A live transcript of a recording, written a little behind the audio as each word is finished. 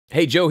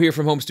Hey, Joe here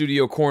from Home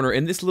Studio Corner.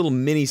 In this little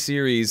mini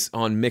series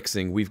on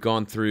mixing, we've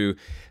gone through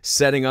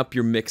setting up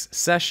your mix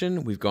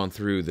session. We've gone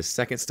through the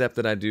second step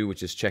that I do,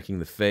 which is checking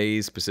the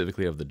phase,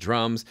 specifically of the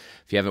drums.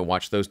 If you haven't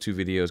watched those two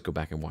videos, go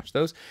back and watch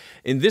those.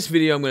 In this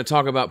video, I'm going to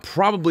talk about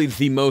probably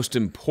the most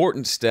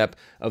important step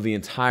of the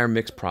entire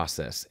mix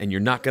process. And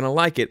you're not going to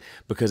like it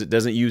because it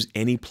doesn't use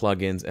any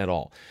plugins at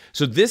all.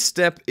 So this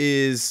step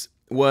is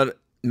what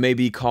may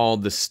be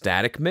called the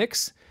static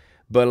mix.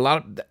 But a lot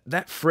of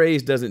that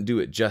phrase doesn't do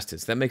it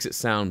justice. That makes it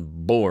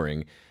sound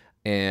boring,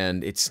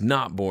 and it's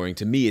not boring.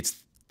 To me,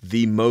 it's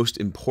the most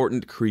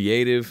important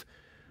creative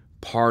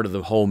part of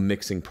the whole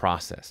mixing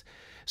process.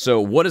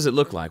 So what does it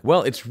look like?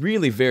 Well, it's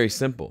really very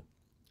simple.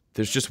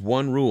 There's just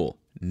one rule: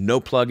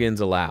 no plugins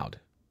allowed.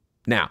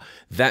 Now,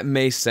 that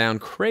may sound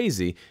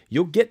crazy.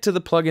 You'll get to the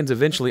plugins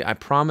eventually, I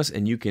promise,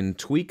 and you can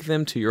tweak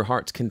them to your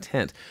heart's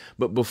content.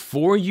 But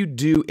before you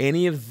do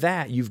any of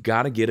that, you've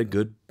got to get a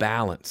good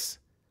balance.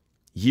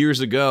 Years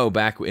ago,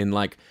 back in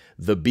like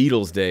the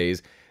Beatles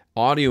days,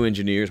 audio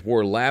engineers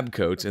wore lab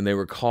coats and they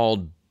were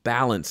called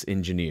balance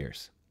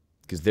engineers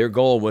because their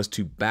goal was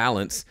to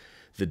balance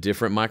the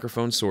different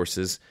microphone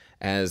sources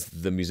as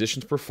the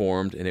musicians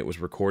performed, and it was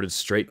recorded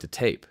straight to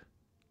tape.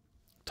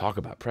 Talk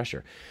about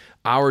pressure.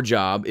 Our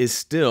job is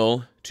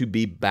still to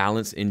be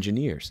balance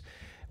engineers.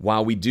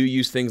 While we do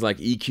use things like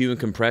EQ and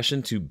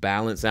compression to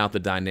balance out the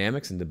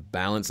dynamics and to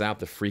balance out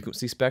the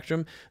frequency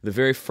spectrum, the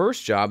very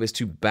first job is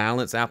to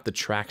balance out the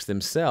tracks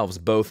themselves,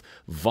 both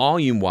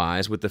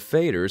volume-wise with the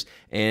faders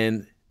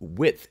and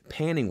width,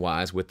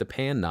 panning-wise with the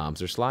pan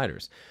knobs or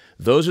sliders.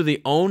 Those are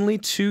the only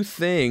two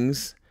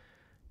things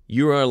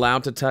you are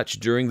allowed to touch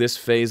during this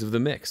phase of the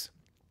mix.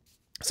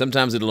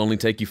 Sometimes it'll only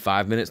take you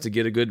 5 minutes to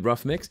get a good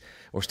rough mix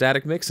or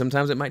static mix.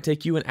 Sometimes it might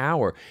take you an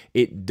hour.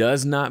 It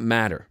does not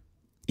matter.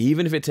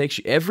 Even if it takes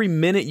you, every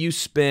minute you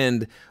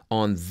spend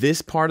on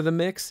this part of the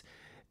mix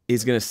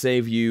is going to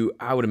save you,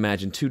 I would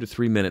imagine, 2 to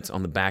 3 minutes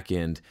on the back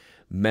end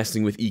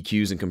messing with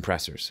EQs and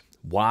compressors.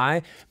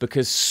 Why?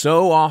 Because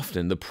so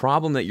often the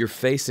problem that you're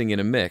facing in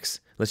a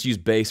mix, let's use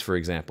bass for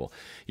example.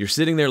 You're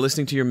sitting there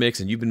listening to your mix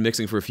and you've been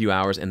mixing for a few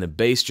hours and the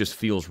bass just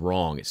feels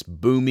wrong. It's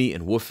boomy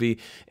and woofy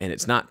and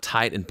it's not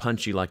tight and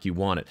punchy like you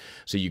want it.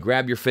 So you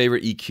grab your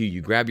favorite EQ,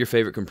 you grab your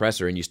favorite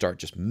compressor and you start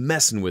just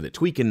messing with it,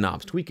 tweaking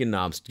knobs,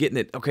 getting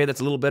it, okay,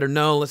 that's a little better.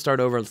 No, let's start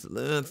over.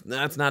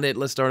 That's not it.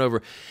 Let's start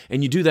over.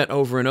 And you do that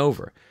over and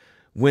over.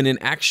 When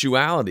in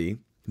actuality,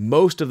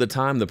 most of the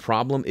time the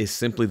problem is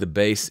simply the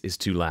bass is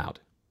too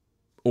loud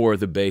or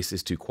the bass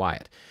is too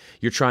quiet.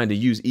 You're trying to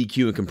use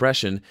EQ and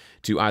compression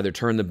to either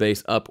turn the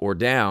bass up or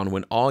down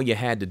when all you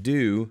had to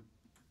do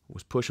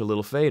was push a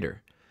little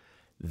fader.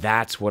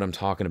 That's what I'm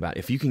talking about.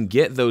 If you can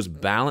get those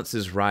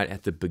balances right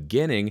at the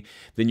beginning,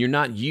 then you're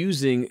not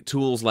using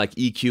tools like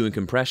EQ and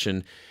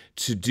compression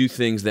to do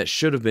things that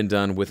should have been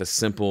done with a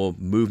simple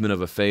movement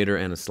of a fader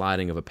and a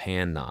sliding of a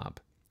pan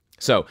knob.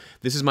 So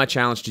this is my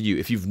challenge to you.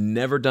 If you've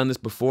never done this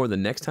before, the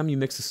next time you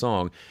mix a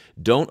song,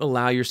 don't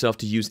allow yourself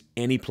to use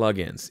any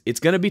plugins. It's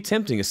going to be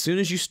tempting. As soon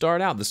as you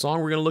start out, the song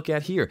we're going to look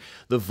at here,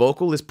 the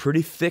vocal is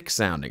pretty thick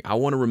sounding. I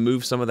want to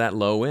remove some of that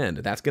low end.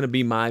 That's going to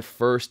be my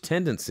first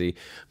tendency,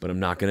 but I'm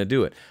not going to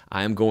do it.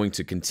 I am going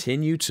to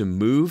continue to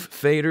move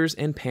faders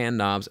and pan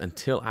knobs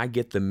until I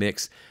get the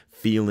mix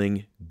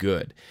feeling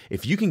good.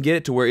 If you can get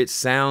it to where it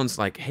sounds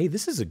like, hey,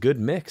 this is a good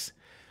mix,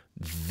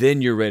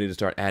 then you're ready to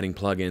start adding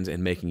plugins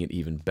and making it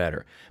even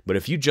better. But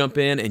if you jump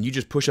in and you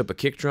just push up a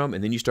kick drum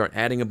and then you start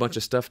adding a bunch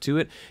of stuff to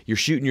it, you're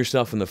shooting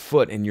yourself in the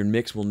foot and your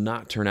mix will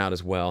not turn out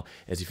as well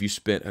as if you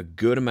spent a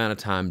good amount of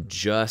time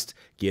just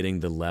getting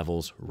the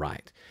levels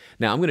right.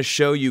 Now, I'm going to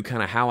show you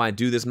kind of how I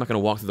do this. I'm not going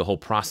to walk through the whole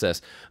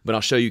process, but I'll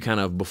show you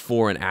kind of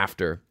before and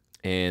after,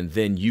 and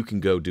then you can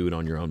go do it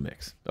on your own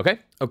mix. Okay?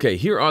 Okay,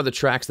 here are the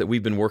tracks that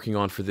we've been working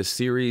on for this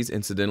series.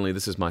 Incidentally,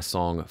 this is my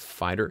song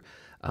Fighter,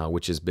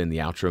 which has been the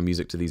outro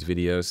music to these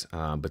videos.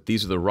 But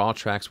these are the raw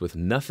tracks with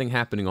nothing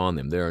happening on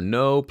them. There are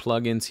no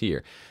plugins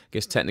here. I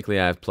guess technically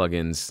I have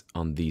plugins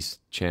on these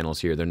channels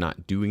here. They're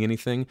not doing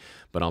anything,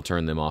 but I'll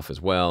turn them off as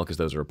well because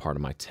those are a part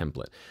of my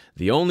template.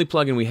 The only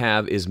plugin we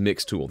have is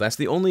Mix Tool. That's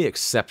the only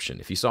exception.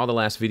 If you saw the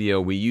last video,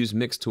 we used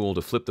Mix Tool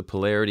to flip the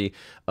polarity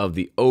of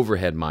the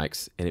overhead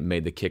mics, and it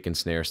made the kick and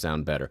snare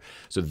sound better.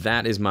 So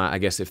that is my, I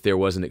guess if there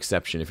was an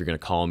exception, if you're going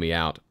to call me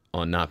out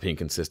on not being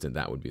consistent,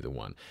 that would be the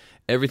one.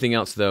 Everything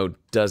else, though,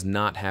 does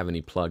not have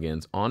any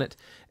plugins on it,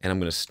 and I'm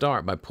going to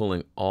start by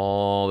pulling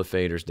all the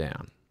faders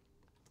down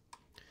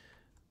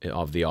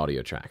of the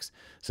audio tracks.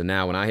 So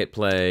now when I hit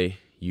play,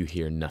 you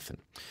hear nothing.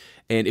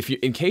 And if you,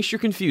 in case you're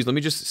confused, let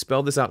me just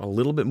spell this out a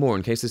little bit more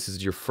in case this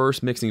is your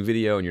first mixing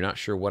video and you're not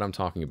sure what I'm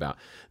talking about.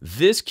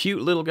 This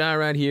cute little guy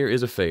right here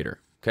is a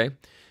fader, okay?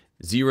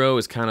 0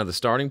 is kind of the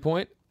starting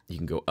point. You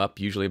can go up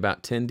usually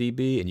about 10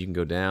 dB, and you can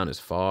go down as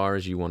far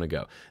as you want to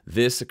go.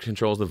 This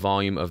controls the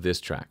volume of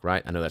this track,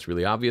 right? I know that's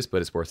really obvious,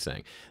 but it's worth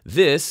saying.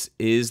 This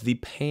is the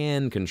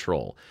pan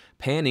control.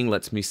 Panning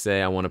lets me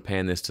say I want to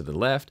pan this to the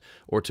left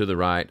or to the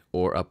right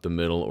or up the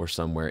middle or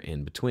somewhere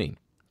in between.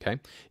 Okay.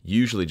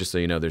 Usually, just so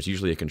you know, there's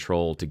usually a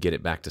control to get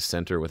it back to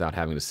center without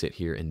having to sit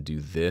here and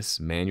do this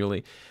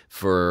manually.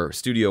 For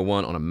Studio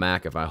One on a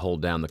Mac, if I hold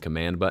down the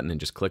command button and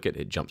just click it,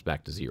 it jumps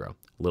back to 0.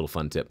 Little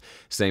fun tip.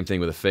 Same thing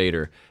with a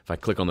fader. If I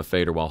click on the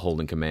fader while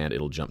holding command,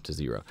 it'll jump to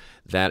 0.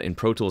 That in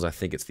Pro Tools, I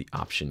think it's the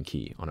Option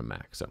key on a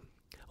Mac. So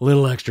a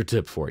little extra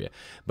tip for you.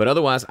 But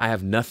otherwise, I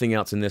have nothing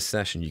else in this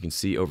session. You can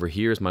see over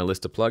here is my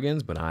list of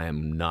plugins, but I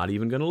am not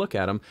even going to look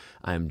at them.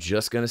 I am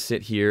just going to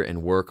sit here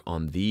and work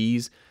on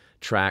these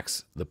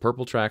tracks, the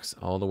purple tracks,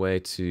 all the way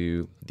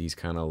to these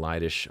kind of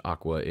lightish,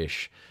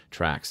 aqua-ish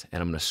tracks.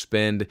 And I'm going to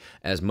spend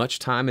as much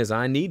time as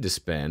I need to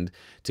spend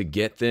to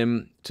get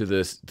them to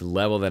the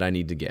level that I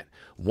need to get.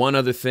 One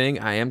other thing,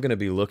 I am going to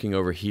be looking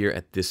over here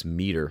at this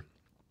meter,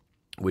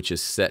 which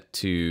is set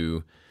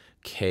to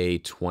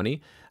K20.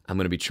 I'm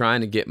going to be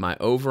trying to get my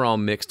overall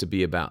mix to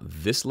be about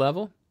this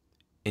level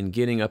and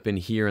getting up in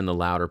here in the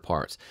louder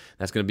parts.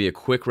 That's going to be a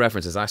quick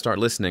reference. As I start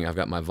listening, I've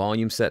got my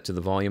volume set to the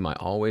volume I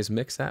always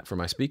mix at for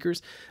my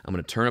speakers. I'm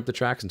going to turn up the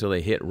tracks until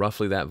they hit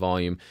roughly that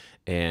volume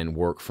and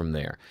work from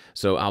there.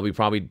 So I'll be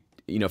probably,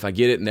 if I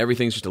get it and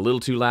everything's just a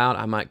little too loud,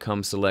 I might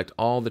come select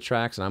all the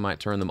tracks and I might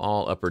turn them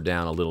all up or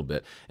down a little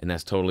bit, and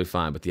that's totally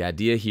fine. But the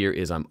idea here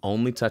is I'm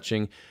only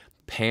touching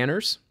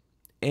panners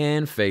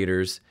and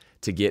faders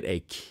to get a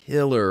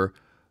killer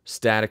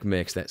static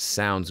mix that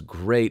sounds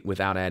great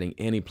without adding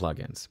any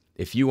plugins.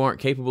 If you aren't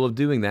capable of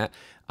doing that,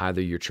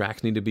 either your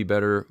tracks need to be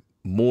better,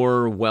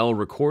 more well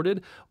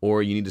recorded,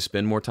 or you need to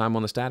spend more time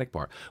on the static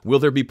part. Will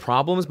there be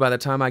problems by the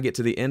time I get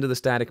to the end of the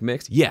static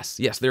mix? Yes,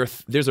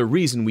 there's a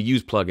reason we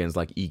use plugins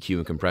like EQ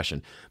and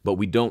compression, but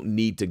we don't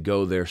need to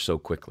go there so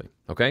quickly,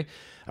 okay?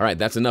 All right,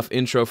 that's enough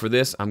intro for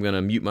this. I'm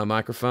gonna mute my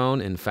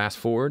microphone and fast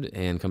forward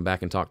and come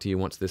back and talk to you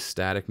once this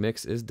static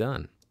mix is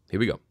done. Here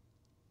we go.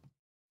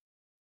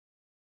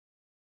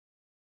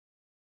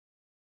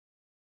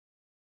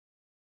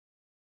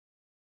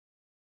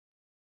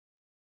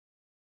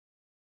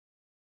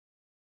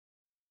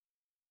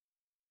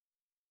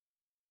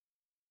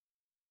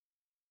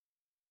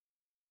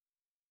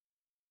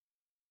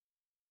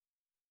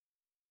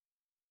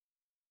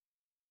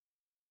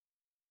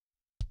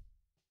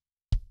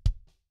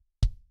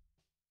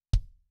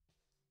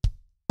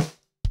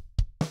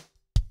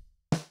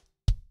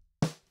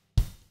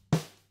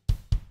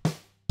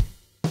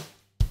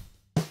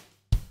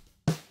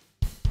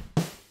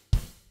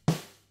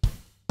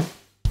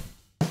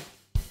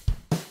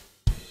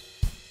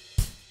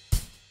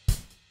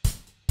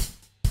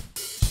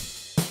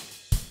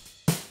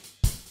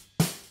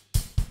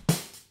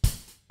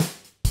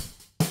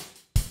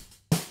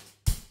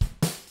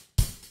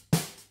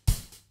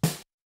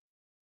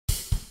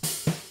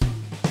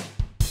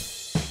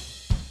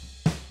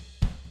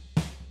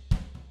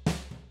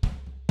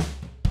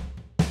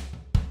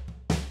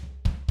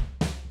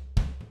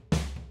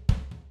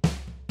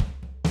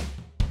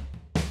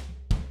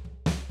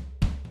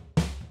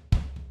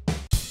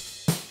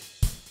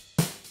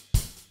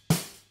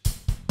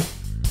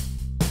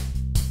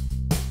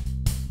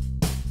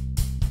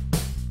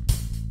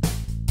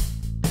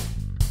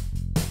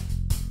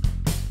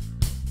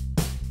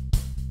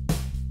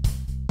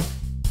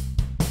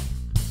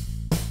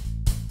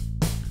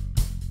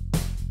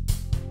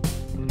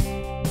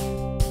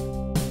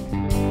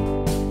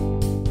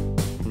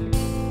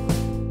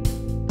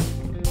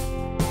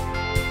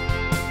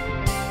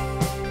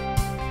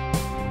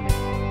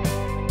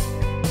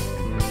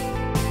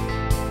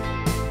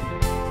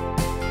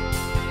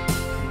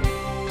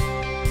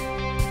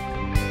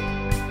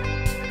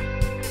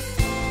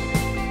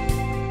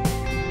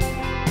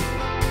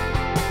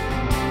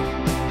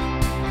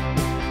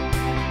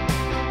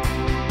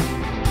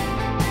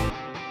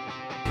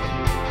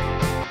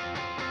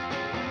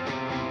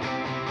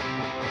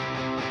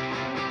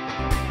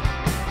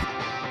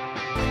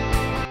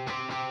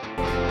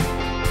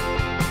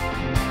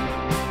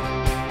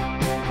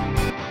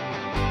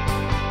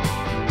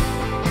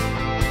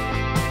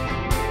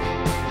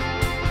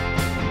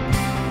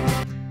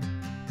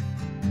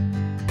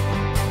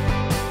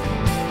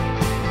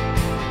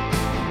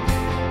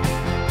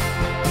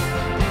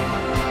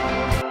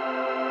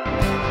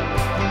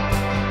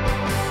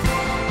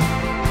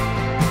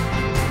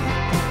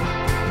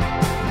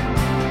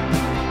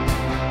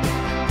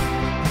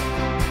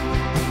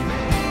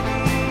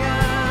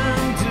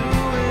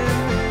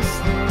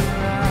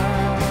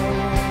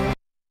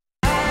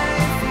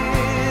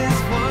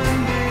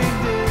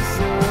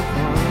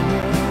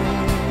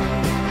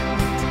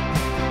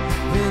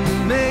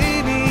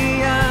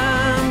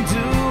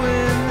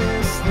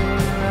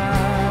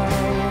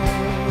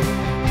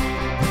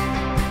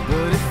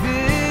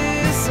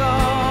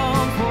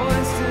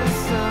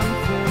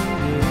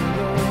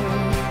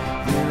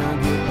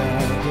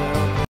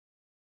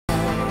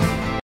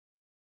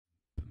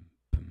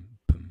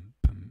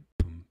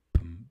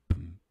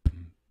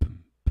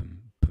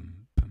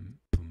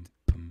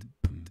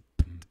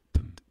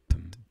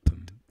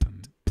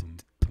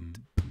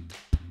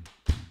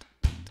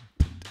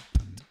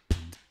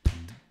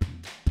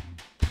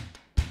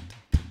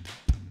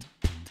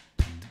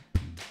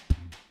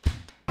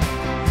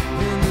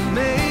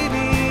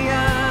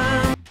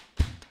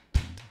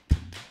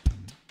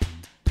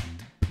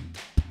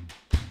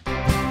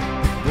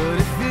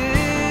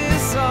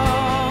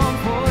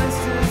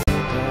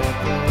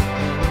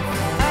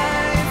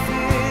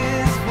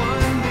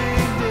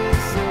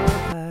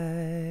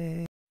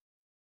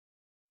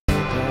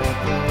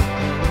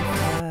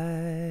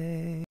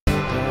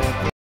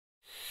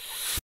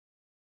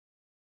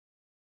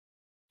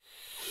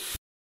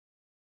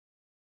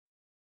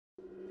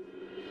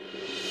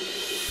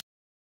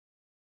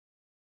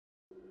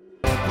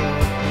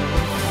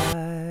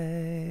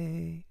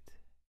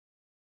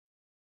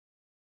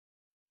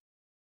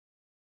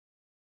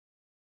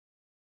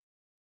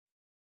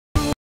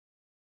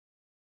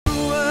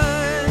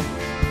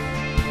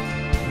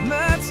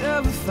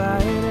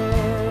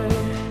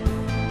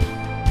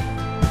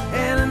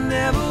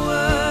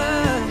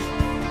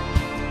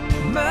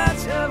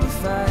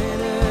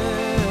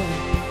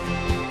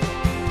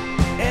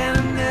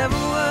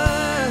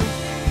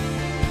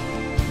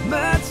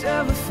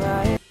 of a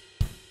fighter,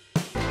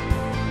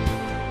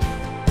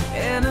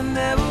 and I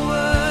never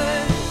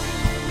was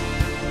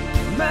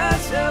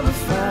much of a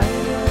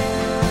fighter.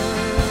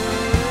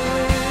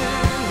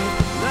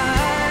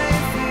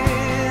 Life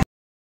is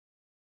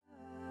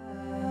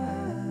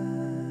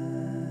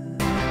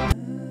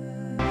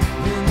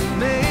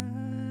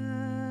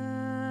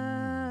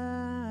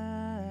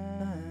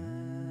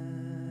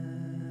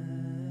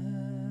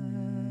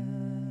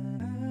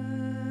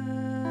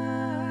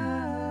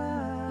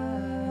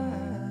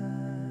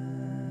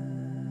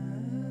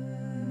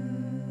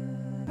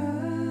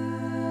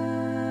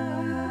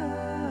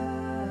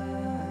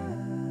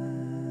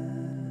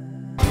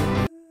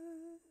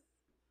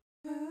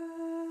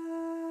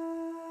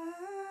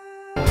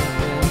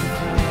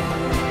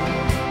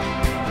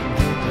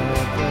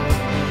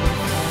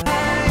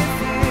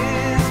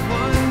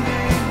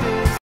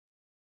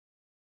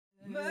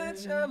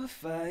much of a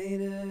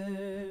fighter,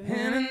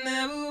 and I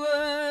never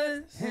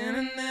was, and I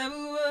never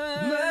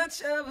was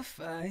much of a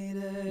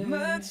fighter,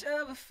 much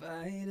of a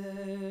fighter,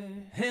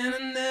 and I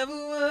never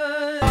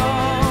was.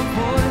 All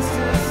points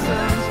to the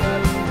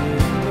sunshine,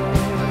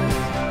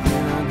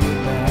 then I get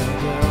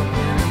back up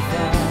and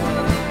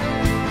fight.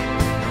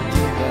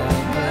 Get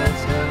back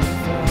much of a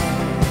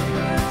fighter,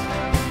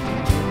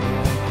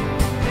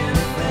 and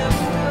I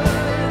never was.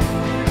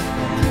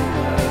 Get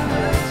back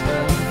much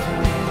of a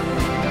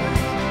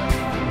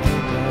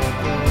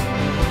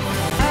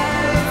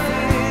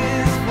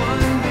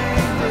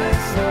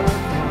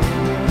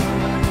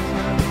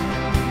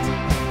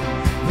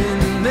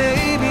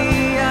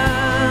maybe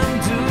I'm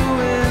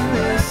doing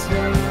this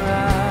thing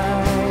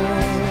right,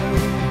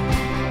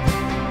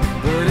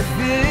 but if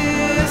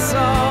this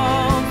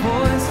all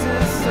points to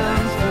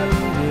something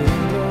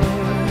bigger,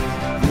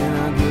 then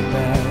I'll get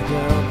back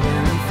up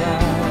and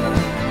fight.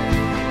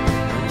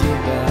 Get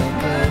back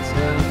up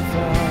and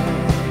fight.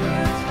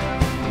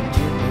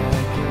 Get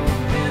back up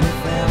and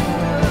fight.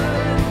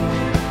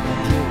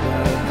 Get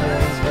back up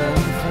and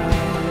fight.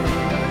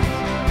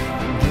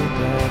 Get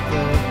back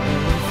up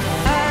and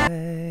fight.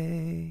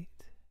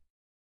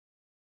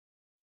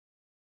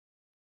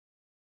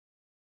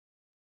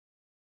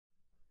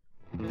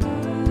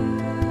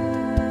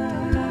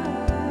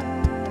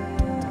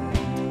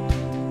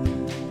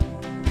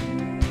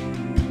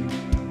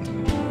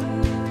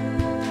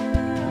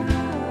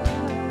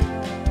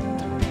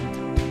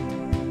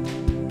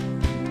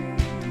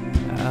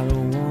 I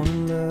don't wanna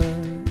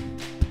love,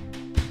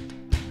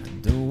 I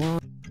don't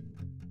want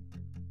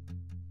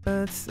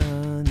what's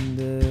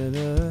under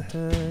the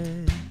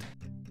hood.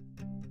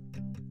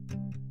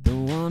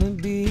 Don't wanna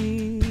be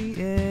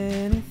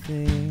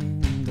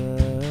anything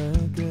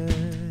but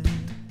good,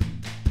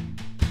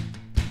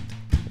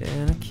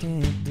 and I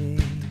can't be,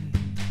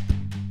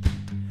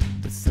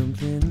 but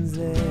something's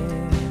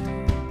there,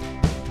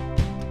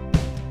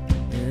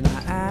 and I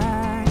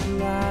act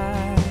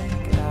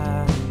like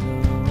I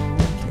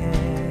don't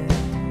care.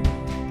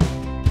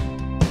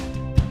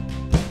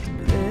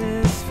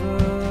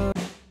 Blissful,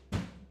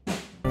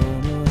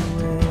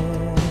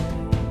 unaware,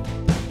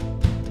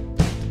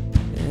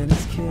 and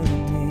it's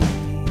killing me.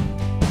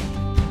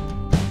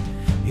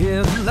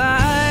 If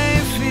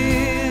life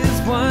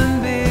is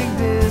one big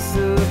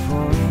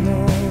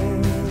disappointment,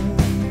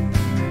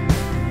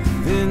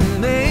 then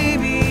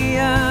maybe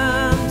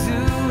I'm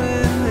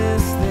doing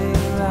this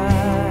thing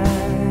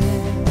right.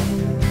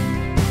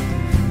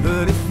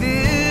 But if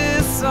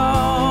this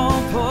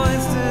all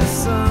points to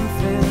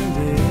something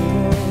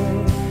bigger,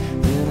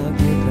 then I'll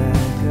get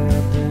back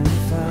up and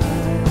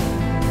fight.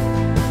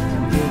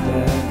 Get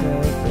back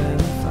up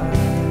and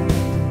fight.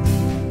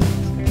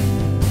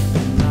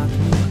 You knocked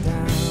me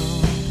down,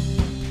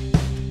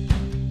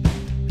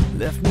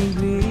 left me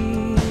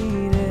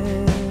bleeding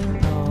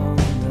on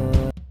the,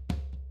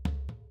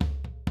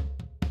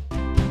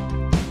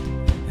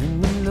 and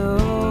when no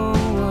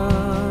one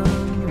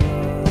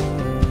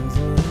was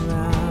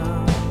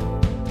around,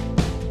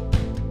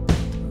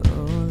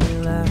 oh, they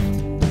laughed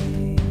at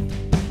me.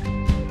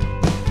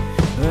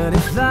 But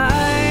if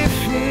life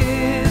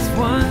is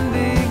one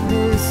big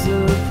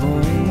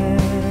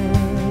disappointment,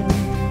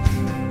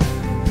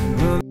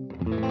 well,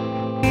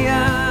 maybe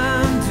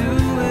I'm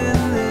doing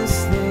this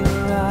thing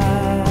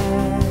right.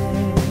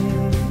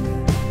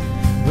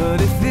 But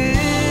if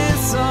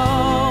this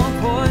all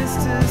points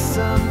to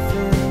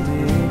something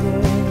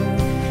bigger,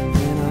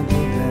 then I'll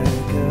get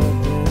back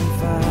up and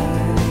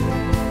fight.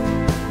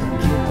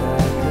 Get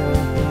back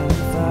up and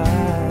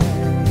fight.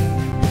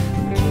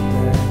 Get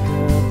back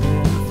up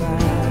and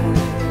fight.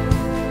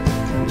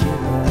 Get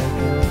back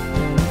up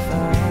and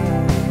fight.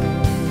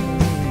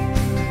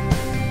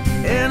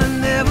 And I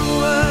never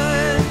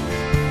was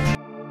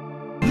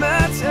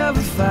much of a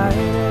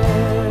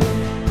fighter,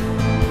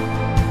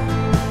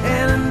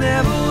 and I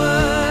never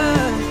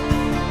was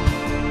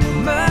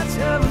much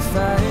of a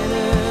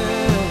fighter,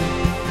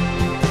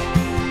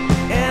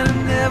 and I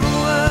never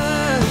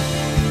was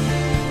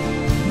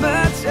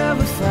much of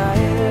a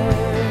fighter,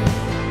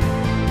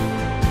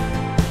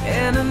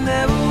 and I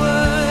never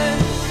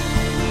was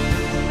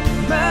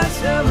much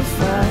of a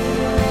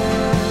fighter.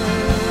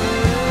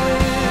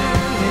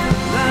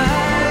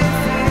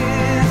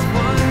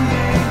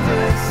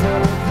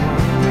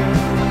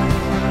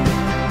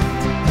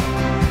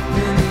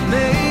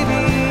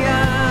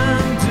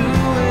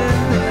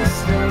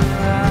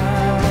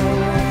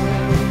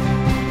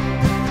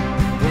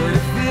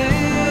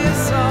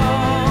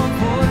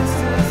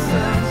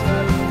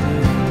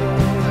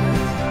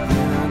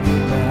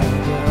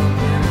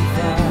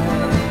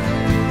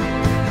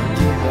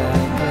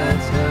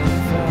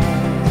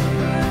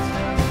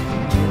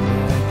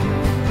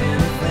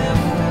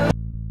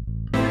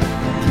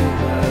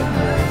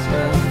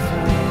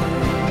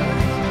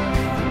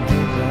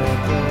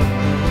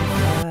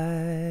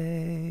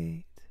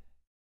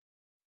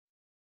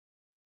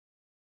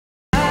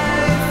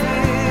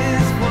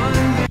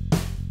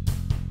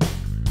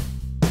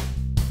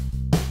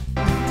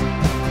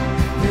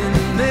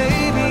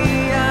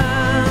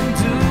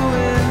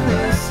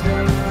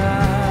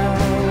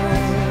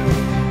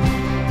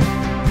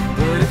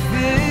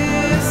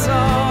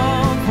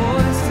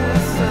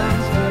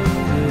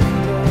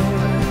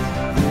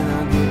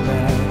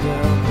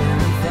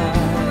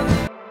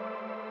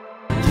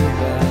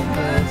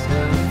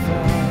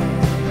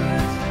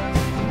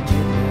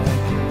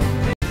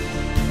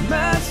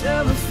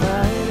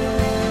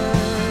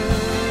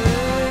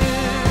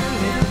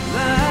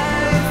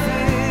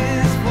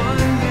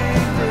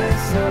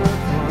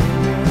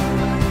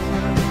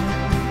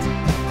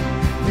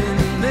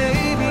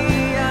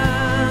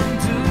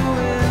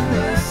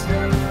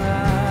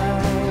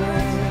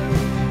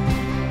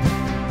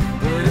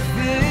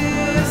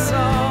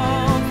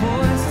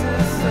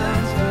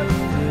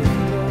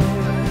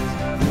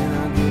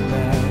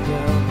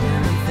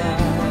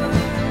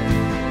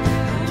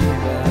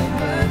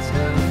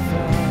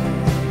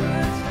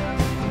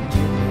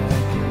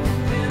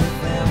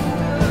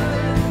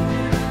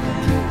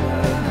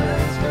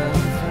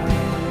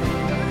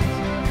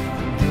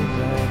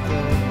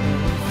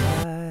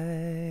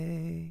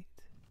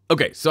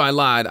 Okay, so I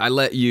lied. I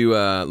let you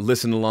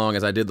listen along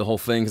as I did the whole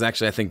thing, because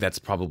actually I think that's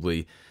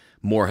probably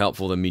more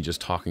helpful than me just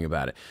talking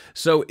about it.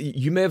 So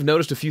you may have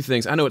noticed a few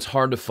things. I know it's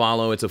hard to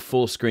follow. It's a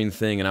full screen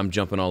thing, and I'm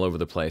jumping all over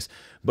the place.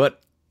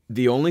 But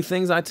the only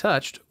things I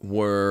touched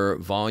were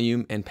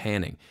volume and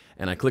panning.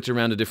 And I clicked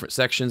around to different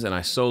sections, and I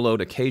soloed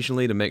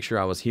occasionally to make sure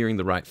I was hearing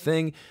the right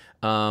thing.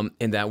 And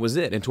that was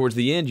it. And towards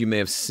the end, you may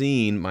have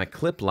seen my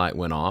clip light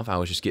went off. I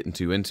was just getting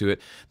too into it.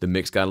 The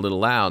mix got a little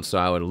loud, so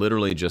I would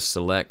literally just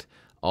select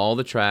all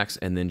the tracks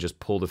and then just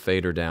pull the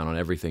fader down on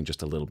everything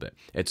just a little bit.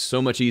 It's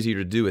so much easier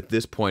to do at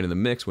this point in the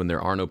mix when there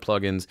are no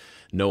plugins,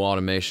 no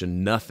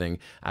automation, nothing.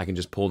 I can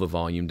just pull the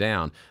volume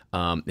down.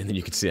 And then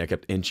you can see I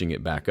kept inching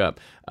it back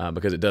up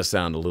because it does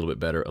sound a little bit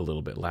better, a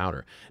little bit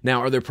louder. Now,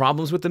 are there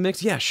problems with the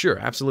mix? Yeah, sure,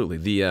 absolutely.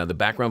 The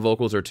background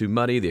vocals are too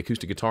muddy. The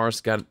acoustic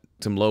guitar's got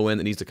some low end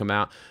that needs to come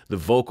out. The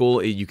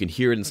vocal, you can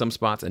hear it in some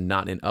spots and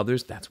not in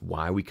others. That's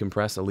why we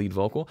compress a lead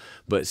vocal.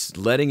 But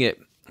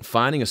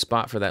finding a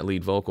spot for that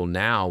lead vocal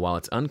now while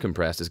it's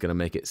uncompressed is going to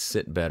make it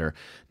sit better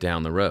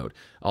down the road.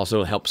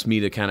 Also, it helps me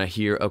to kind of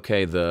hear,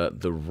 okay, the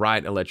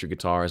right electric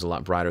guitar is a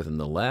lot brighter than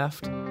the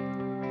left.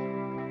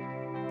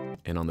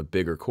 And on the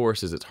bigger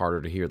choruses, it's harder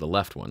to hear the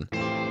left one.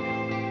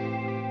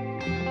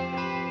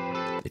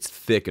 It's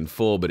thick and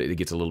full, but it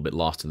gets a little bit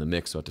lost in the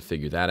mix, so I have to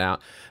figure that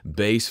out.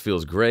 Bass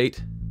feels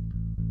great.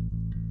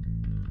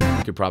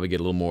 Could probably get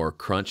a little more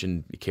crunch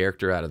and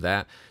character out of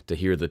that to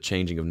hear the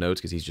changing of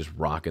notes, because he's just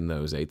rocking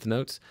those eighth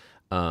notes.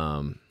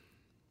 That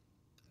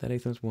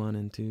eighth notes 1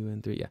 and 2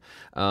 and 3, yeah.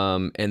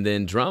 And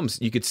then drums,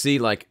 you could see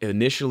like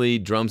initially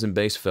drums and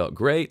bass felt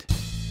great.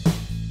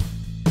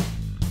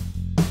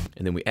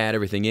 And then we add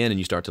everything in and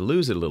you start to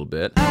lose it a little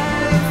bit.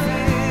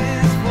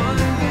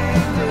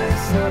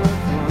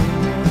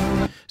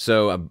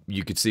 So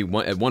you could see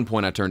at one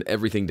point I turned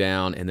everything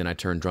down and then I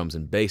turned drums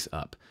and bass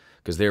up,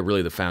 because they're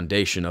really the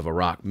foundation of a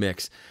rock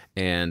mix,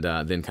 and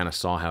then kind of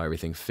saw how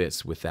everything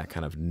fits with that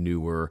kind of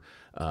newer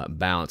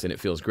balance, and it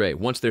feels great.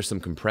 Once there's some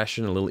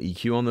compression, a little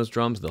EQ on those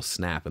drums, they'll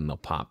snap and they'll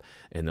pop,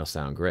 and they'll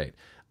sound great.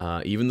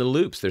 Even the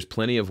loops, there's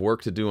plenty of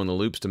work to do on the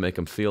loops to make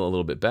them feel a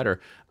little bit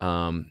better,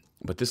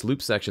 but this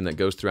loop section that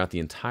goes throughout the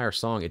entire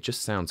song, it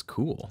just sounds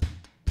cool.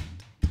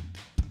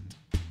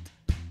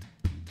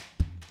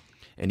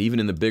 And even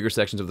in the bigger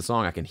sections of the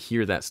song, I can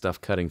hear that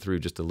stuff cutting through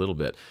just a little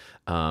bit.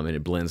 And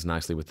it blends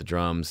nicely with the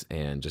drums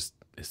and just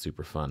is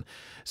super fun.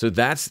 So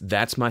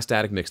that's my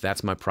static mix.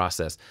 That's my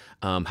process.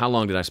 How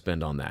long did I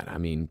spend on that? I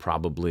mean,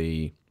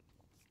 probably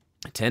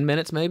 10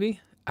 minutes maybe.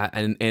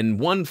 And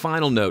one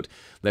final note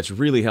that's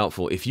really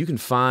helpful. If you can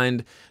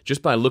find,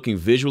 just by looking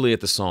visually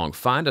at the song,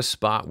 find a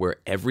spot where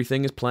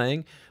everything is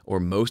playing or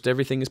most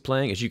everything is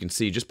playing. As you can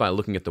see, just by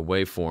looking at the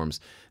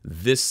waveforms,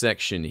 this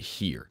section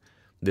here,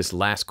 this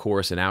last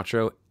chorus and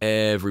outro,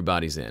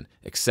 everybody's in.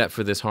 Except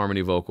for this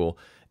harmony vocal,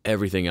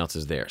 everything else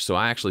is there. So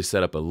I actually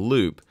set up a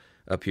loop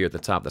up here at the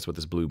top. That's what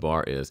this blue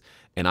bar is.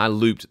 And I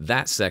looped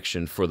that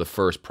section for the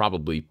first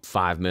probably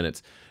 5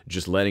 minutes,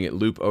 just letting it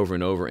loop over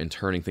and over and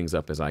turning things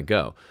up as I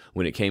go.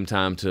 When it came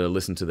time to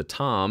listen to the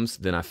toms,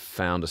 then I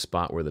found a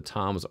spot where the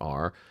toms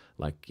are,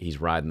 like he's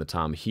riding the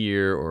tom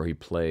here, or he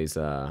plays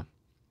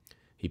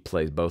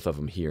both of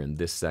them here in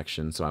this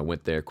section. So I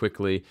went there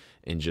quickly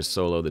and just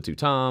solo the two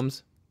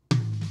toms,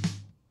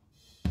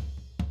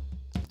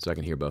 so I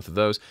can hear both of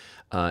those.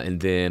 And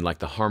then like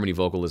the harmony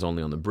vocal is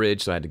only on the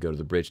bridge, so I had to go to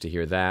the bridge to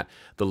hear that.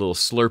 The little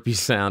slurpy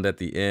sound at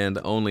the end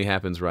only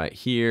happens right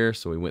here,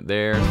 so we went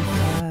there.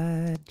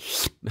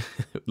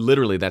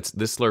 Literally, this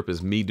slurp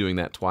is me doing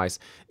that twice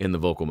in the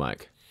vocal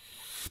mic.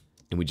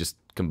 And we just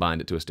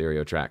combined it to a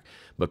stereo track.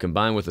 But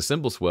combined with the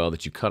cymbal swell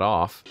that you cut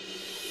off,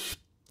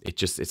 it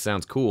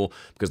sounds cool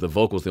because the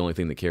vocal is the only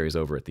thing that carries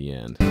over at the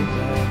end.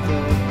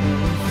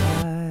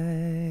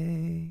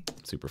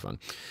 Super fun.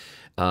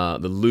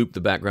 The loop,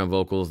 the background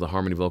vocals, the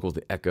harmony vocals,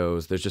 the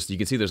echoes. You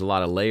can see there's a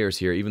lot of layers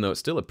here, even though it's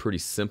still a pretty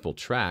simple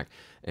track,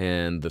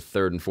 and the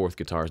third and fourth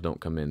guitars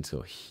don't come in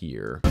till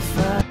here.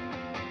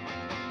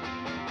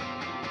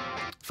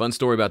 Fun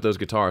story about those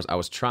guitars. I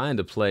was trying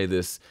to play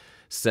this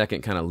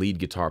second kind of lead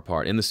guitar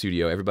part in the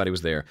studio. Everybody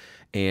was there,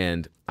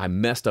 and I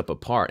messed up a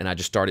part, and I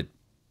just started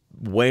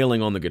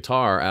wailing on the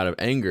guitar out of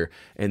anger.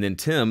 And then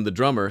Tim, the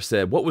drummer,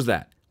 said, "What was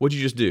that? What'd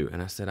you just do?"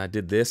 And I said, "I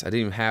did this. I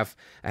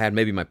had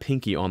maybe my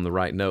pinky on the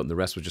right note and the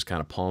rest was just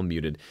kind of palm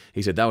muted."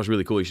 He said, "That was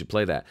really cool. You should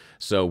play that."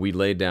 So we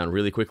laid down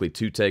really quickly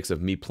 2 takes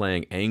of me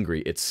playing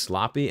angry. It's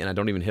sloppy and I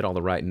don't even hit all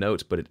the right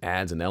notes, but it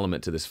adds an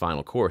element to this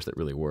final chorus that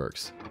really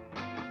works.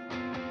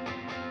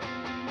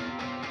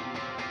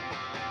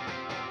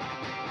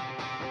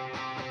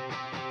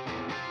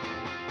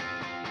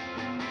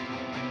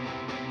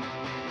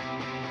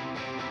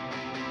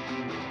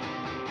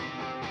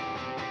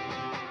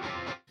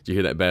 Did you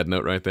hear that bad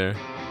note right there?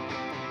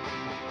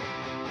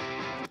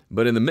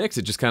 But in the mix,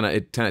 it kind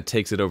of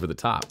takes it over the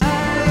top.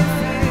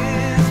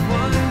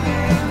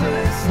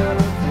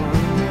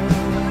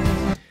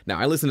 Now,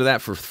 I listen to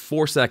that for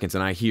 4 seconds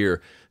and I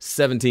hear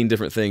 17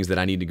 different things that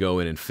I need to go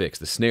in and fix.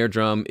 The snare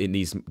drum, it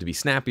needs to be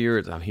snappier.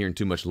 I'm hearing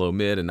too much low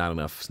mid and not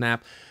enough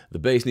snap. The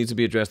bass needs to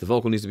be addressed. The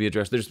vocal needs to be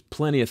addressed. There's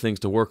plenty of things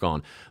to work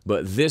on.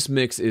 But this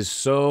mix is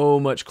so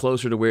much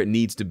closer to where it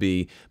needs to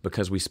be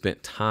because we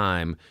spent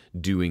time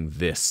doing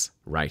this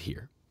right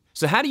here.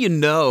 So how do you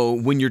know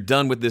when you're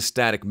done with this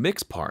static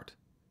mix part?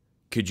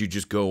 Could you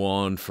just go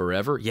on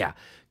forever? Yeah.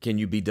 Can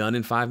you be done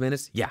in 5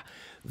 minutes? Yeah.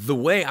 The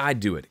way I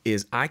do it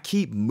is I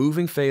keep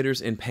moving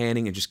faders and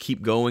panning and just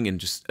keep going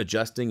and just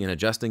adjusting and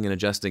adjusting and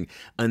adjusting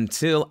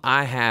until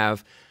I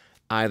have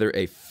either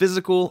a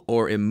physical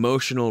or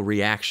emotional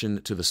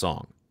reaction to the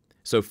song.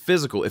 So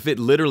physical, if it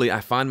literally, I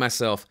find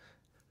myself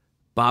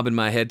bobbing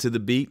my head to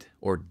the beat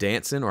or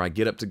dancing, or I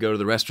get up to go to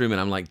the restroom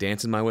and I'm like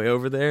dancing my way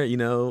over there, you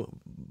know,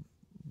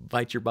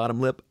 bite your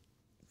bottom lip,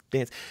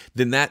 dance,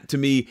 then that to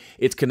me,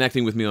 it's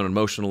connecting with me on an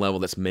emotional level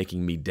that's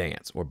making me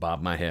dance or bob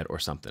my head or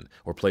something,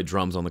 or play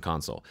drums on the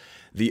console.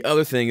 The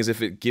other thing is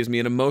if it gives me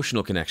an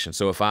emotional connection.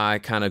 So if I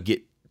kind of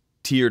get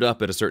teared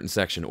up at a certain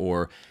section,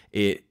 or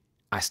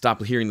I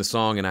stop hearing the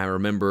song and I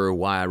remember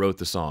why I wrote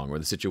the song or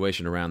the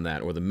situation around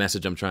that or the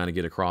message I'm trying to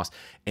get across,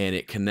 and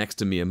it connects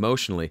to me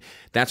emotionally,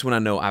 that's when I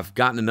know I've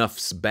gotten enough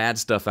bad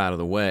stuff out of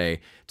the way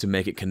to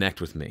make it connect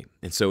with me.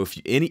 And so if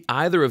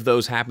either of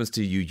those happens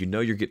to you, you know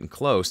you're getting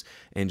close,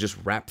 and just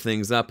wrap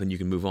things up and you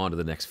can move on to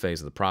the next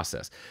phase of the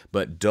process.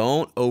 But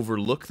don't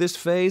overlook this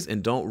phase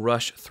and don't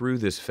rush through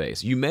this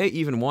phase. You may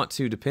even want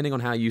to, depending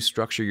on how you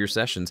structure your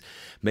sessions,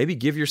 maybe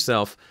give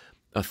yourself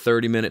a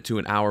 30-minute to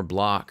an hour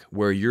block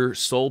where your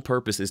sole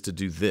purpose is to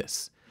do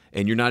this.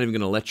 And you're not even going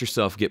to let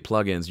yourself get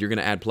plugins. You're going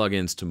to add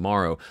plugins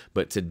tomorrow.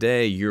 But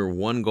today, your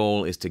one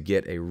goal is to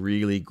get a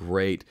really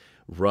great,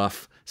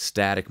 rough,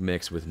 static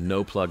mix with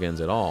no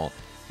plugins at all.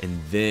 And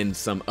then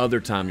some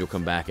other time, you'll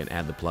come back and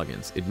add the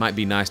plugins. It might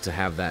be nice to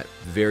have that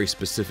very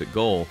specific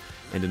goal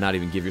and to not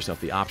even give yourself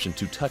the option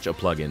to touch a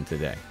plugin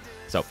today.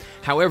 So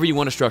however you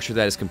want to structure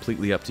that is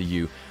completely up to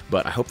you,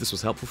 but I hope this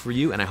was helpful for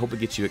you, and I hope it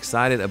gets you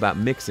excited about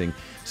mixing.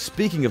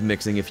 Speaking of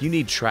mixing, if you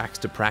need tracks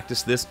to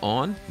practice this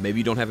on, maybe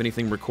you don't have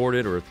anything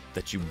recorded or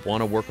that you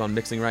want to work on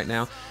mixing right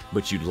now,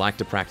 but you'd like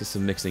to practice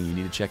some mixing, you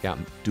need to check out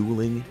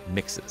Dueling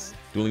Mixes.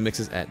 Dueling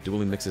Mixes at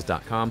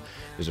duelingmixes.com.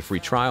 There's a free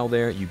trial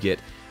there. You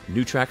get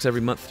new tracks every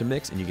month to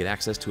mix, and you get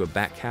access to a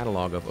back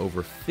catalog of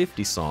over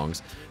 50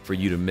 songs for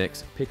you to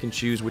mix, pick and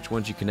choose which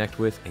ones you connect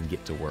with, and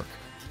get to work.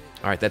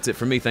 All right, that's it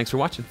for me. Thanks for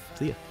watching.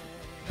 See ya.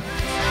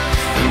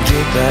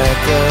 Get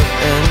back up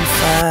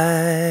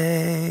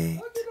and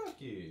fight.